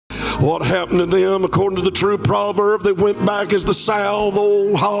What happened to them, according to the true proverb, they went back as the sow, the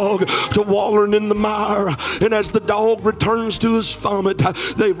old hog, to wallowing in the mire. And as the dog returns to his vomit,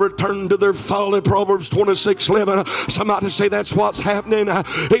 they've returned to their folly. Proverbs 26:11. Somebody say that's what's happening.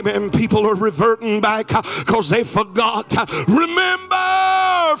 Amen. People are reverting back because they forgot.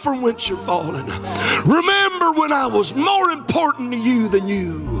 Remember from whence you're fallen. Remember when I was more important to you than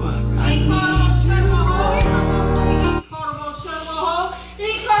you.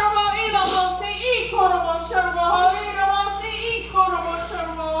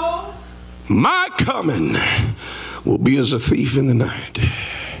 My coming will be as a thief in the night.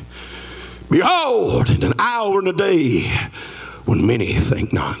 Behold, in an hour and a day when many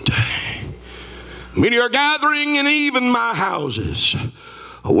think not. Many are gathering in even my houses,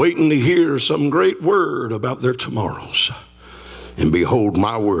 awaiting to hear some great word about their tomorrows. And behold,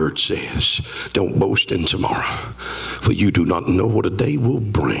 my word says, don't boast in tomorrow, for you do not know what a day will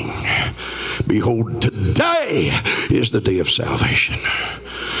bring. Behold, today is the day of salvation.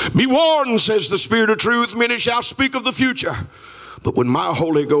 Be warned, says the Spirit of truth, many shall speak of the future. But when my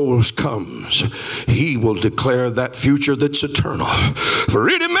Holy Ghost comes, he will declare that future that's eternal. For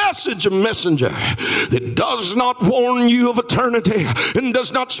any message, a messenger that does not warn you of eternity and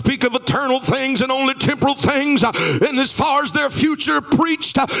does not speak of eternal things and only temporal things, and as far as their future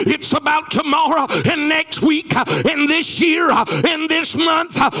preached, it's about tomorrow and next week and this year and this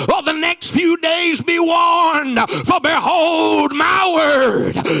month or the next few days, be warned. For behold, my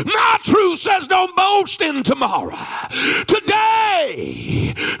word, my truth says don't boast in tomorrow. Today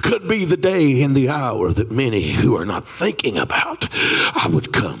could be the day and the hour that many who are not thinking about I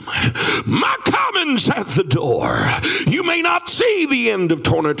would come. My coming's at the door. You may not see the end of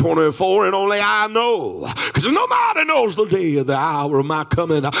 2024, and only I know, because nobody knows the day or the hour of my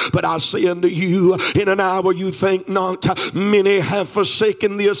coming. But I say unto you, in an hour you think not, many have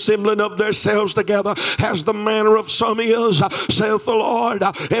forsaken the assembling of themselves together, as the manner of some is, saith the Lord.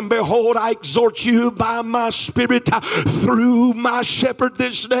 And behold, I exhort you by my Spirit through my shepherd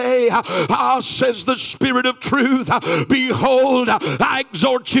this day, says the Spirit of truth. Behold, I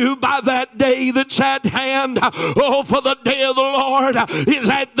exhort you by that day that's at hand. Oh, for the day of the Lord is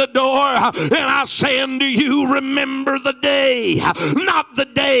at the door. And I say unto you, remember the day, not the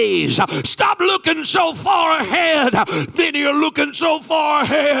days. Stop looking so far ahead. Many are looking so far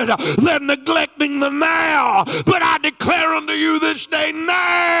ahead, they're neglecting the now. But I declare unto you this day,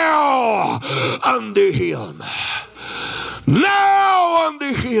 now unto him. Now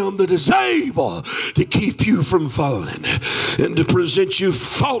unto him that is able to keep you from falling and to present you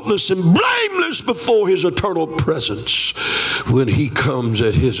faultless and blameless before his eternal presence when he comes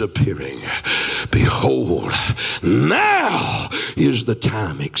at his appearing. Behold, now is the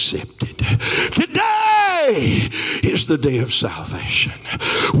time accepted. Today is the day of salvation.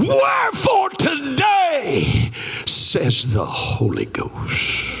 Wherefore today, says the Holy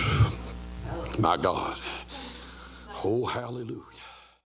Ghost. My God. Oh, hallelujah.